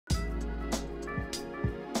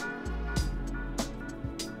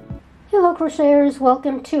Hello crocheters,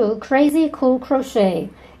 welcome to Crazy Cool Crochet.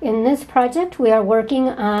 In this project we are working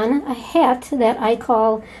on a hat that I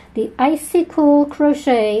call the Icy Cool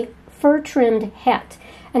Crochet Fur Trimmed Hat.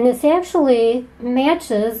 And this actually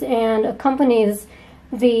matches and accompanies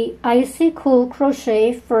the Icy Cool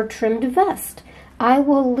Crochet Fur Trimmed Vest. I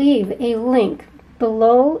will leave a link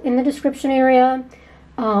below in the description area.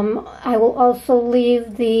 I will also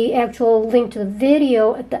leave the actual link to the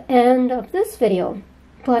video at the end of this video.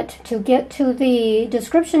 But to get to the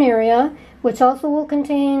description area, which also will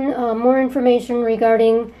contain more information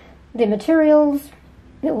regarding the materials,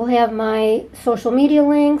 it will have my social media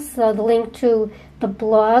links, the link to the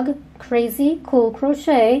blog Crazy Cool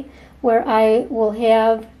Crochet, where I will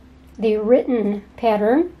have the written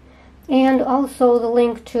pattern, and also the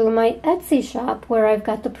link to my Etsy shop, where I've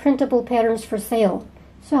got the printable patterns for sale.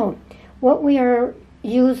 So, what we are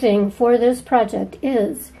using for this project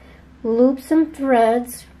is Loops and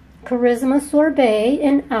Threads Charisma Sorbet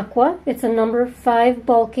in Aqua. It's a number 5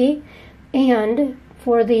 bulky. And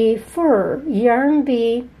for the fur, Yarn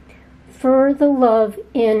Bee Fur the Love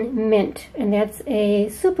in Mint. And that's a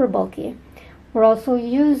super bulky. We're also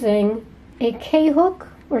using a K-hook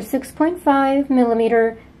or 6.5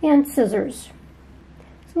 millimeter and scissors.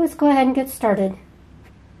 So let's go ahead and get started.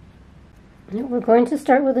 We're going to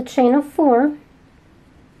start with a chain of 4.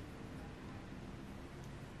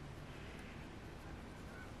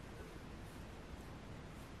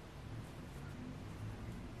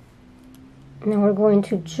 Now we're going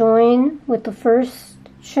to join with the first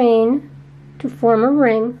chain to form a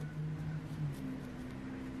ring,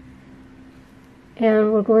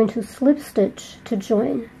 and we're going to slip stitch to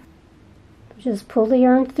join. Just pull the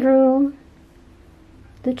yarn through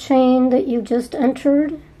the chain that you just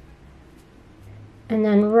entered, and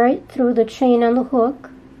then right through the chain on the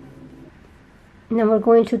hook, and then we're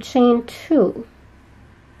going to chain 2.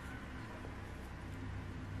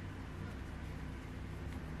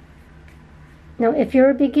 Now, if you're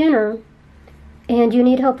a beginner and you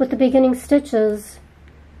need help with the beginning stitches,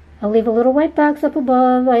 I'll leave a little white box up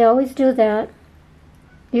above. I always do that,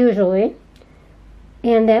 usually,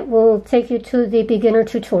 and that will take you to the beginner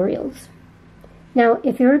tutorials. Now,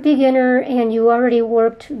 if you're a beginner and you already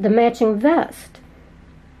worked the matching vest,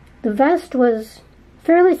 the vest was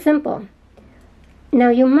fairly simple. Now,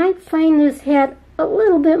 you might find this hat a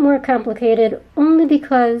little bit more complicated only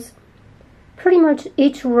because pretty much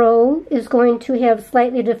each row is going to have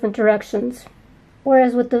slightly different directions.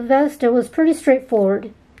 Whereas with the vest, it was pretty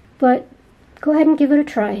straightforward. But go ahead and give it a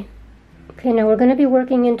try. Okay, now we're going to be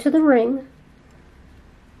working into the ring.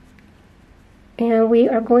 And we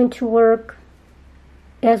are going to work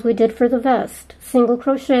as we did for the vest. Single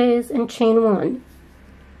crochets and chain 1.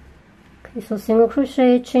 Okay, so single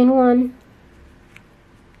crochet, chain 1.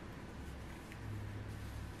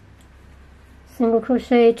 Single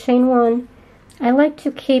crochet, chain 1. I like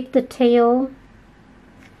to keep the tail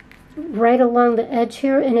right along the edge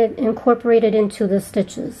here and incorporate it into the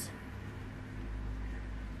stitches.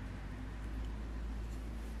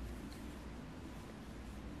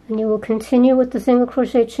 And you will continue with the single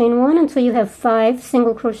crochet chain 1 until you have 5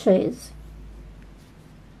 single crochets.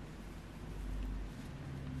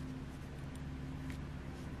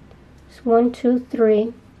 So 1, 2,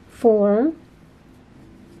 3, 4.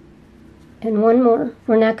 And 1 more.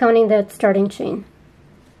 We're not counting that starting chain.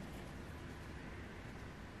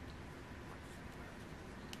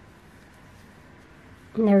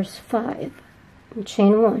 And there's 5. And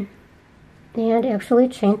chain 1. And actually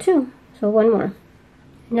chain 2. So 1 more.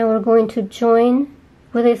 Now we're going to join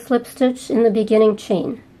with a slip stitch in the beginning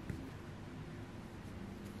chain.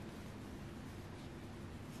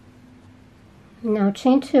 Now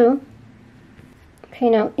chain 2. Okay,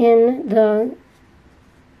 now in the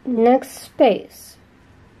next space,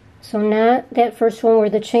 so not that first one where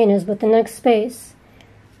the chain is, but the next space,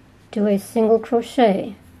 do a single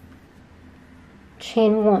crochet,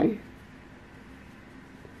 chain 1.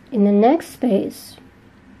 In the next space,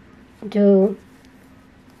 do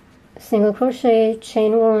single crochet,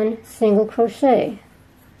 chain 1, single crochet,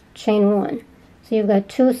 chain 1. So you've got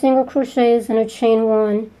 2 single crochets and a chain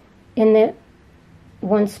 1 in that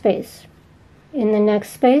one space. In the next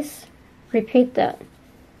space, repeat that.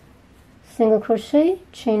 Single crochet,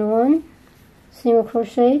 chain 1, single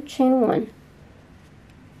crochet, chain 1,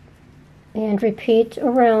 and repeat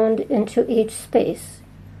around into each space.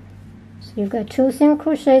 So you've got 2 single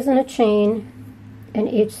crochets and a chain in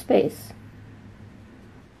each space,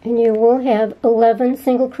 and you will have 11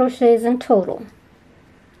 single crochets in total.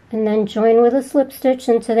 And then join with a slip stitch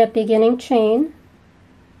into that beginning chain,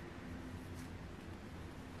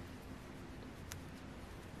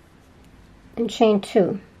 and chain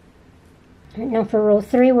 2. Right, now for row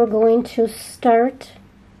 3 we're going to start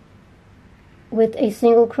with a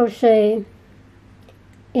single crochet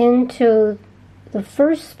into the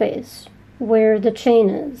first space where the chain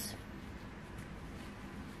is,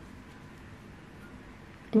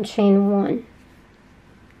 and chain 1,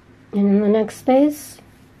 and in the next space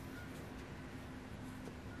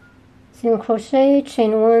single crochet,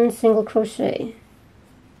 chain 1, single crochet,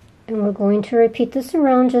 and we're going to repeat this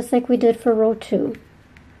around just like we did for row 2.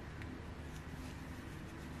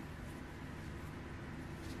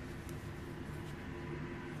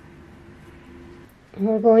 And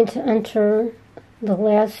we're going to enter the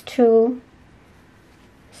last 2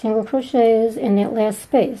 single crochets in that last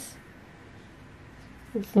space.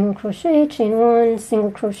 Single crochet, chain 1,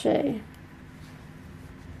 single crochet,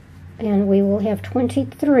 and we will have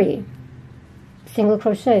 23 single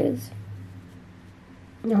crochets.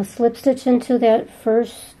 Now slip stitch into that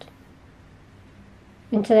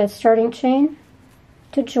starting chain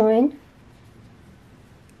to join,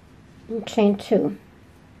 and chain 2.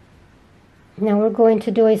 Now we're going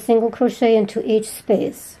to do a single crochet into each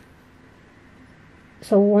space.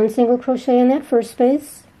 So 1 single crochet in that first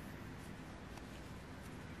space,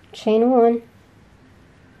 chain 1,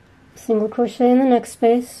 single crochet in the next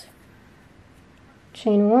space,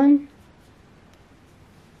 chain 1,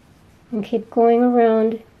 and keep going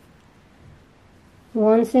around,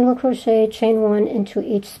 1 single crochet, chain 1 into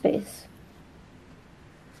each space.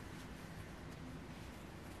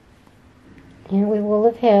 And we will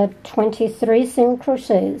have had 23 single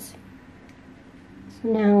crochets. So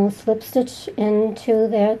now slip stitch into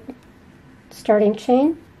that starting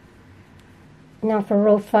chain. Now for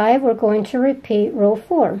row 5 we're going to repeat row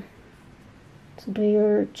 4. So do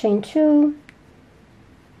your chain 2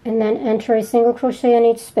 and then enter a single crochet in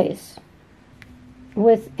each space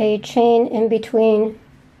with a chain in between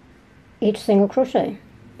each single crochet.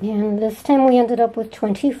 And this time we ended up with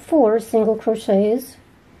 24 single crochets.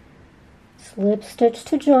 Slip stitch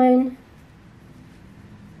to join,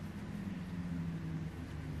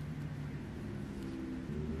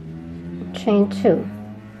 chain 2.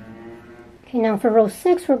 Okay, now for row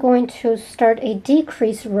 6 we're going to start a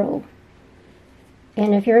decrease row,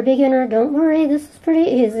 and if you're a beginner, don't worry, this is pretty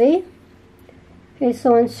easy. Okay,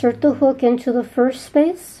 so insert the hook into the first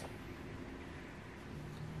space,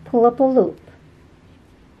 pull up a loop,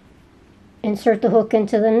 insert the hook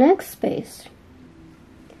into the next space,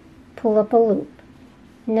 pull up a loop.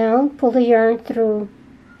 Now pull the yarn through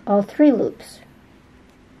all 3 loops.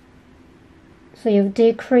 So you've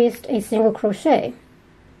decreased a single crochet.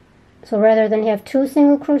 So rather than have 2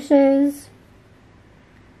 single crochets,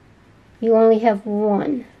 you only have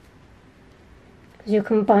 1, because you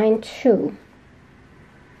combine 2.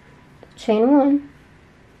 Chain 1.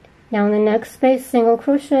 Now in the next space, single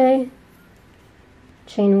crochet,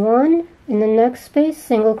 chain 1, in the next space,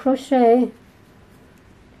 single crochet,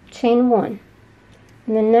 chain 1.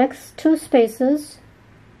 In the next 2 spaces,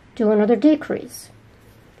 do another decrease.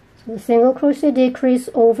 So the single crochet decrease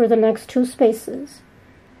over the next 2 spaces.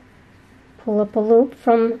 Pull up a loop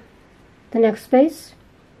from the next space,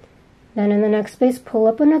 then in the next space pull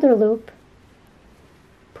up another loop,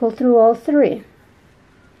 pull through all 3,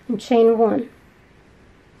 and chain 1.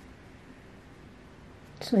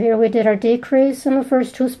 So here we did our decrease in the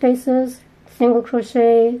first 2 spaces, single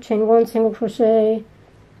crochet, chain 1, single crochet,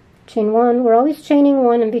 chain 1, we're always chaining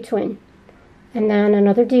 1 in between, and then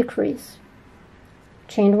another decrease,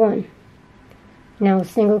 chain 1. Now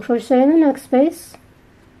single crochet in the next space,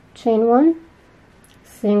 chain 1,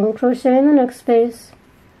 single crochet in the next space,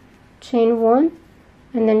 chain 1,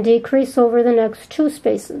 and then decrease over the next 2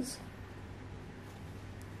 spaces.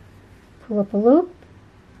 Pull up a loop,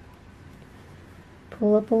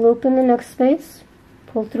 pull up a loop in the next space,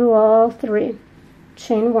 pull through all 3,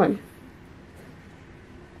 chain 1.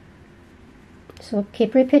 So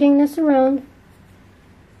keep repeating this around.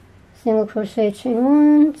 Single crochet, chain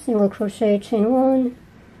 1, single crochet, chain 1,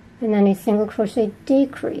 and then a single crochet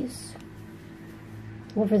decrease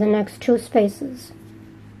over the next 2 spaces,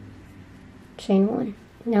 chain 1.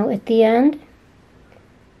 Now at the end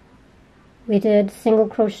we did single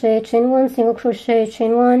crochet, chain 1, single crochet,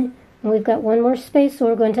 chain 1, and we've got 1 more space, so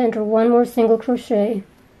we're going to enter 1 more single crochet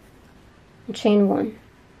and chain 1.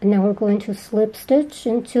 And now we're going to slip stitch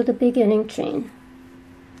into the beginning chain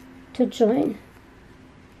to join.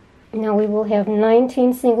 Now we will have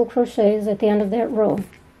 19 single crochets at the end of that row.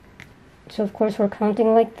 So of course we're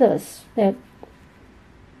counting like this. That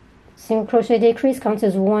single crochet decrease counts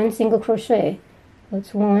as 1 single crochet. So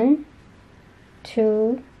it's 1,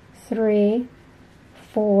 2, 3,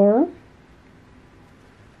 4,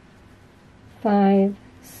 5,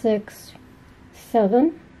 6,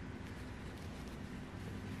 7,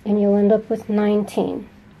 and you'll end up with 19.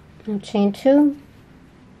 Now chain 2.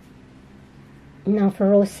 Now for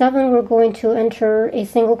row 7, we're going to enter a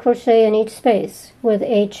single crochet in each space with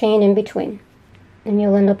a chain in between, and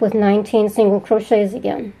you'll end up with 19 single crochets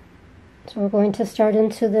again. So we're going to start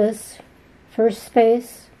into this first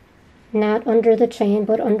space, not under the chain,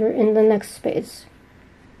 but in the next space.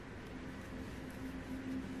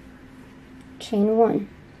 Chain 1.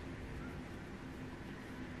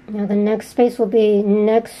 Now the next space will be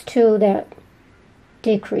next to that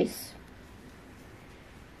decrease.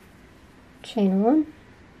 Chain 1.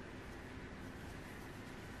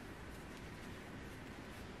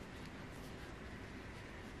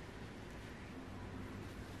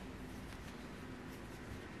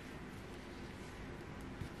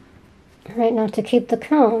 All right, now to keep the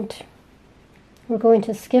count, we're going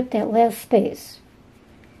to skip that last space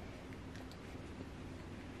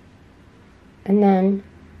and then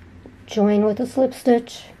join with a slip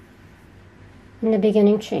stitch in the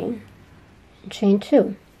beginning chain. Chain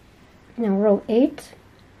 2. Now row 8,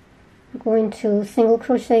 we're going to single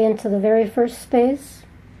crochet into the very first space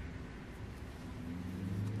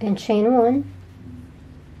and chain 1.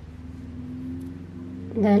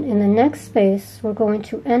 Then in the next space we're going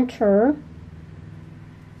to enter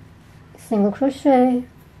single crochet,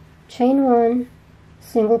 chain 1,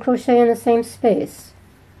 single crochet in the same space,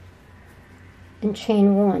 and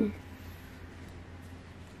chain 1.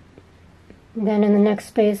 And then in the next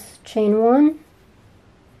space, chain 1,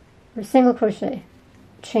 or single crochet,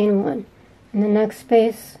 chain 1. In the next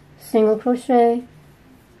space, single crochet,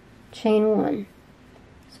 chain 1.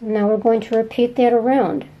 So now we're going to repeat that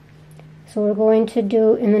around. So we're going to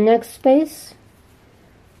do in the next space,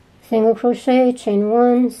 single crochet, chain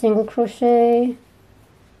 1, single crochet,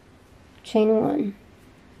 chain 1.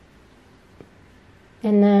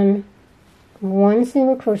 And then 1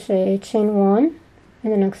 single crochet, chain 1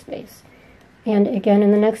 in the next space. And again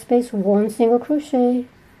in the next space, 1 single crochet,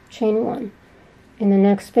 chain 1. In the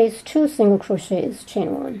next space, 2 single crochets,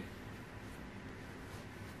 chain 1.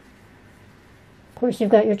 Of course,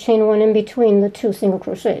 you've got your chain 1 in between the 2 single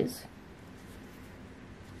crochets.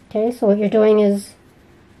 Okay, so what you're doing is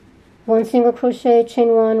 1 single crochet, chain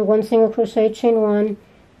 1, 1 single crochet, chain 1,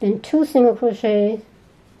 then 2 single crochets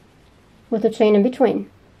with a chain in between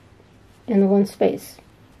in the one space.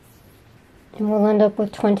 And we'll end up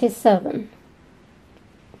with 27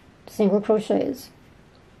 single crochets.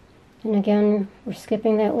 And again, we're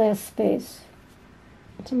skipping that last space.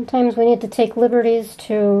 Sometimes we need to take liberties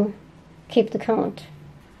to keep the count.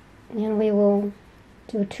 And we will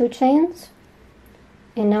do 2 chains.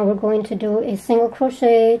 And now we're going to do a single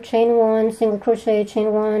crochet, chain 1, single crochet,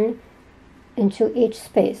 chain 1 into each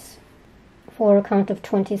space for a count of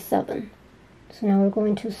 27. So now we're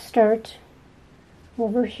going to start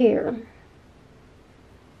over here.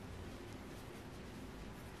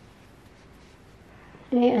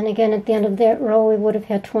 And again, at the end of that row, we would have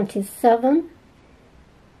had 27.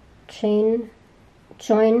 Chain,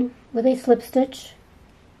 join with a slip stitch,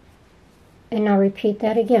 and now repeat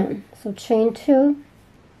that again. So chain 2,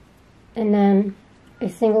 and then a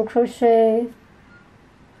single crochet,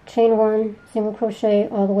 chain 1, single crochet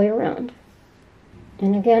all the way around.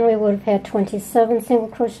 And again, we would have had 27 single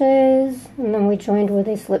crochets, and then we joined with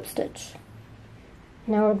a slip stitch.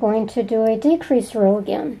 Now we're going to do a decrease row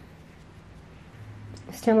again.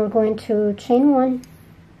 This time we're going to chain 1.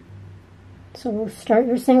 So we'll start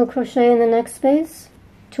your single crochet in the next space,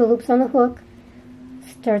 2 loops on the hook,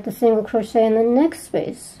 start the single crochet in the next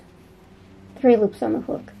space, 3 loops on the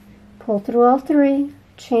hook, pull through all 3,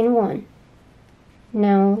 chain 1.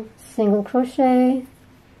 Now single crochet,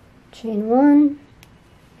 chain 1,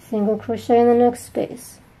 single crochet in the next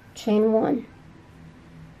space, chain 1,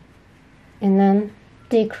 and then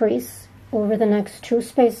decrease over the next 2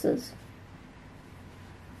 spaces.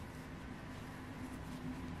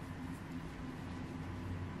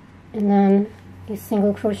 And then a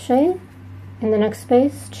single crochet in the next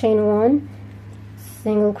space, chain 1,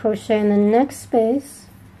 single crochet in the next space,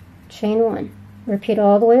 chain 1. Repeat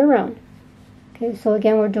all the way around. Okay, so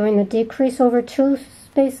again we're doing the decrease over 2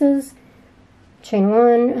 spaces, chain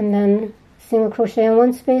 1, and then single crochet in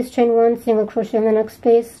one space, chain 1, single crochet in the next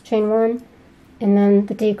space, chain 1, and then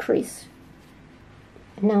the decrease.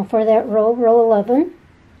 And now for that row, row 11,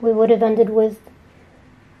 we would have ended with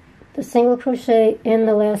the single crochet in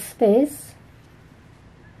the last space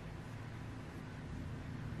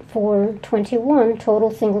for 21 total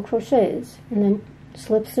single crochets, and then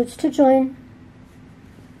slip stitch to join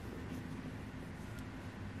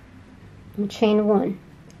and chain 1.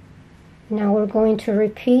 Now we're going to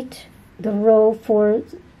repeat the row for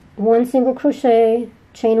 1 single crochet,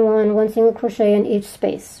 chain 1 single crochet in each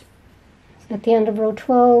space. At the end of row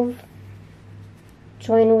 12,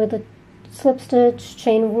 join with a slip stitch,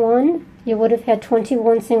 chain 1. You would have had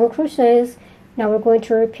 21 single crochets. Now we're going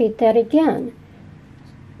to repeat that again.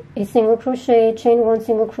 A single crochet, chain 1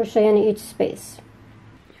 single crochet in each space.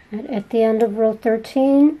 And at the end of row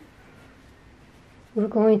 13, we're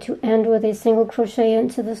going to end with a single crochet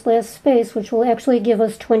into this last space, which will actually give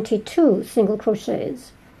us 22 single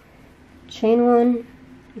crochets. Chain 1,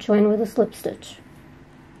 join with a slip stitch.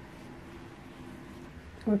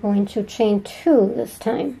 We're going to chain 2 this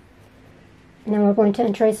time. And then we're going to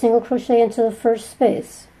enter a single crochet into the first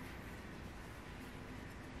space.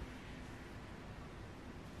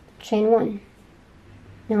 Chain 1.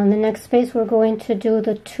 Now in the next space we're going to do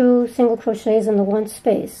the 2 single crochets in the one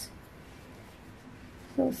space.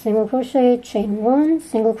 So single crochet, chain 1,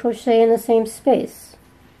 single crochet in the same space.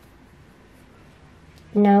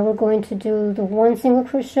 Now we're going to do the 1 single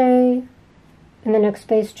crochet in the next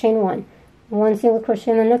space, chain 1. 1 single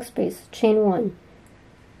crochet in the next space, chain 1.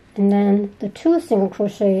 And then the 2 single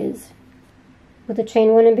crochets with a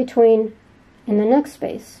chain 1 in between in the next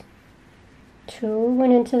space. 2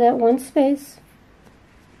 went into that one space,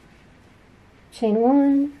 chain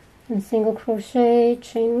 1, and single crochet,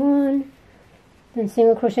 chain 1, then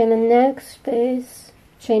single crochet in the next space,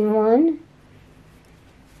 chain 1,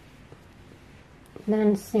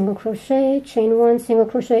 then single crochet, chain 1, single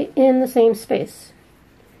crochet in the same space,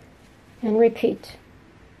 and repeat.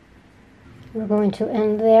 We're going to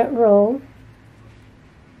end that row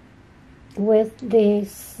with the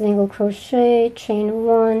single crochet, chain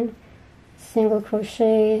 1, single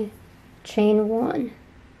crochet, chain 1,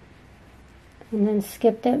 and then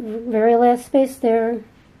skip that very last space there,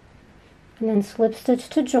 and then slip stitch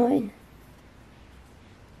to join.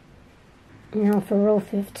 Now for row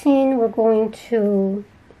 15, we're going to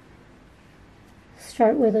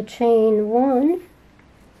start with a chain 1,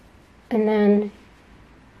 and then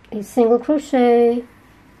a single crochet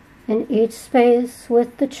in each space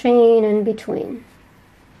with the chain in between.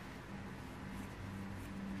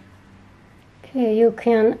 Okay, you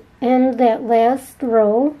can end that last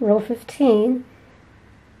row, row 15,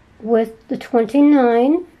 with the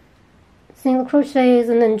 29 single crochets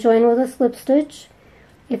and then join with a slip stitch.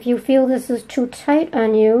 If you feel this is too tight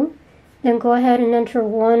on you, then go ahead and enter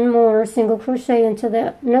 1 more single crochet into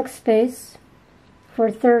that next space for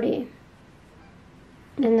 30.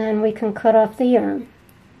 And then we can cut off the yarn.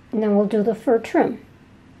 And then we'll do the fur trim.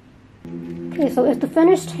 Okay, so if the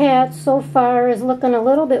finished hat so far is looking a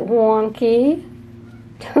little bit wonky,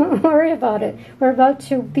 don't worry about it. We're about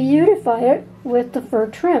to beautify it with the fur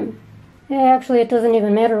trim. Actually, it doesn't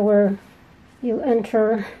even matter where you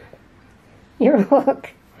enter your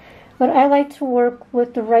hook. But I like to work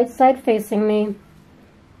with the right side facing me.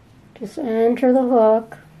 Just enter the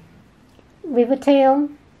hook, leave a tail,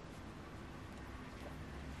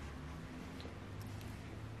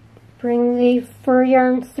 bring the fur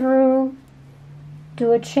yarn through,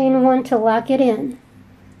 do a chain 1 to lock it in.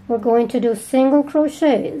 We're going to do single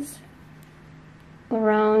crochets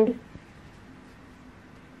around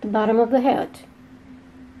the bottom of the hat.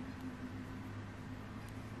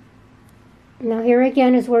 Now here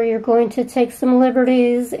again is where you're going to take some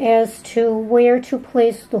liberties as to where to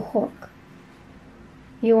place the hook.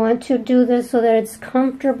 You want to do this so that it's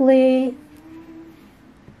comfortably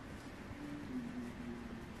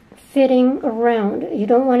fitting around. You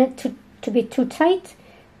don't want it to be too tight,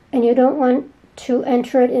 and you don't want to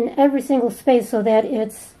enter it in every single space so that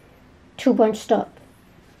it's too bunched up.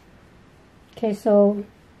 Okay, so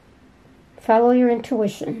follow your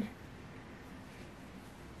intuition.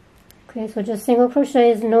 Okay, so just single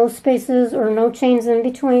crochets, no spaces or no chains in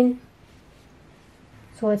between.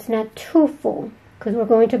 So it's not too full, because we're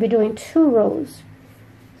going to be doing 2 rows.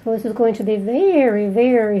 So this is going to be very,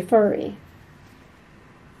 very furry.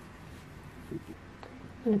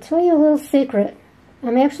 I'm going to tell you a little secret.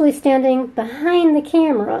 I'm actually standing behind the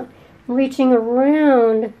camera, reaching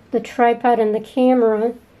around the tripod and the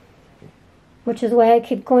camera, which is why I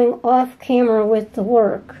keep going off camera with the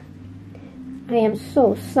work. I am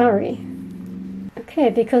so sorry. Okay,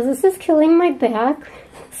 because this is killing my back,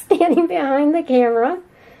 standing behind the camera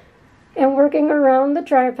and working around the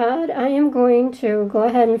tripod, I am going to go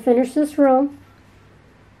ahead and finish this row,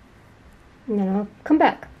 and then I'll come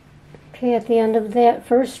back. Okay, at the end of that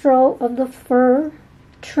first row of the fur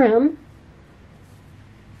trim,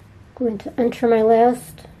 I'm going to enter my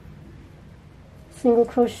last single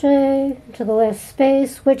crochet into the last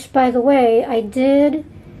space, which, by the way, I did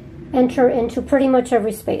enter into pretty much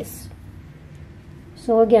every space.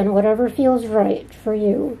 So again, whatever feels right for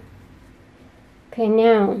you. Okay,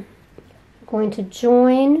 now I'm going to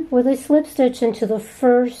join with a slip stitch into the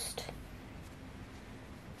first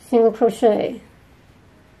single crochet.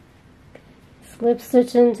 Slip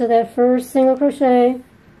stitch into that first single crochet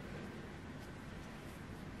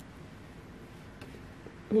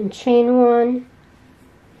and chain one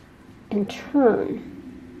and turn.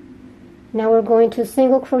 Now we're going to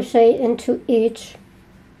single crochet into each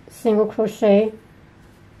single crochet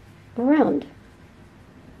around.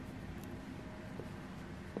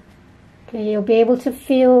 Okay, you'll be able to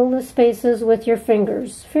feel the spaces with your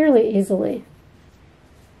fingers fairly easily.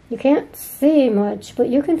 You can't see much, but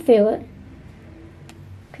you can feel it.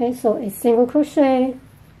 Okay, so a single crochet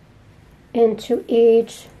into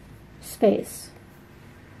each space.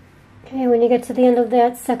 Okay, when you get to the end of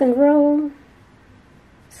that second row,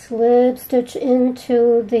 slip stitch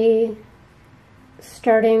into the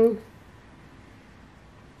starting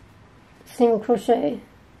single crochet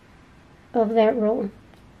of that row.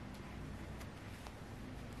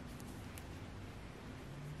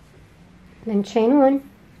 Then chain one,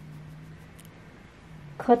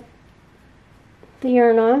 cut the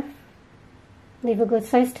yarn off, leave a good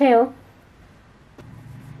sized tail,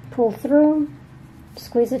 pull through,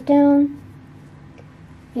 squeeze it down,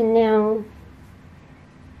 and now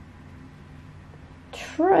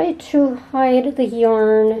try to hide the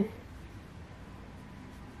yarn.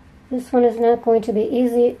 This one is not going to be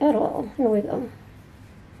easy at all. Here we go.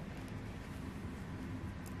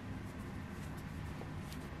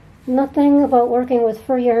 Nothing about working with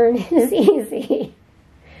fur yarn is easy.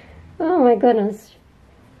 Oh my goodness.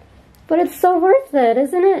 But it's so worth it,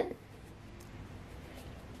 isn't it?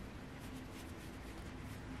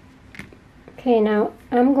 Okay, now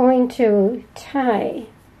I'm going to tie.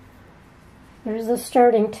 There's the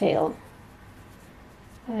starting tail.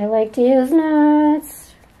 I like to use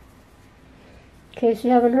knots. In case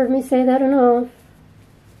you haven't heard me say that enough.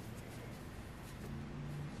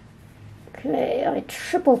 Okay, I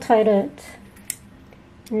triple tied it.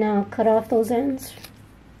 Now cut off those ends.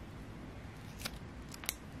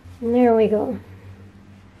 And there we go.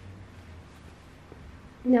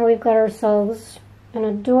 Now we've got ourselves an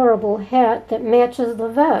adorable hat that matches the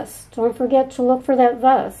vest. Don't forget to look for that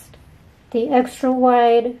vest. The extra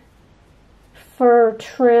wide fur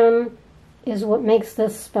trim is what makes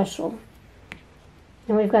this special.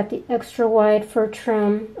 And we've got the extra wide fur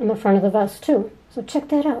trim on the front of the vest too. So check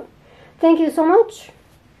that out. Thank you so much.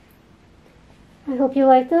 I hope you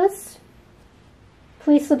like this.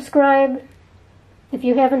 Please subscribe. If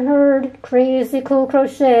you haven't heard, Crazy Cool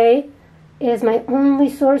Crochet is my only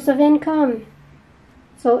source of income.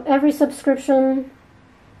 So every subscription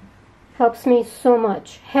helps me so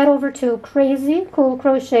much. Head over to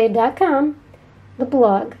crazycoolcrochet.com, the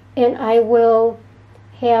blog, and I will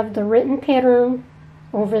have the written pattern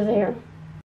over there.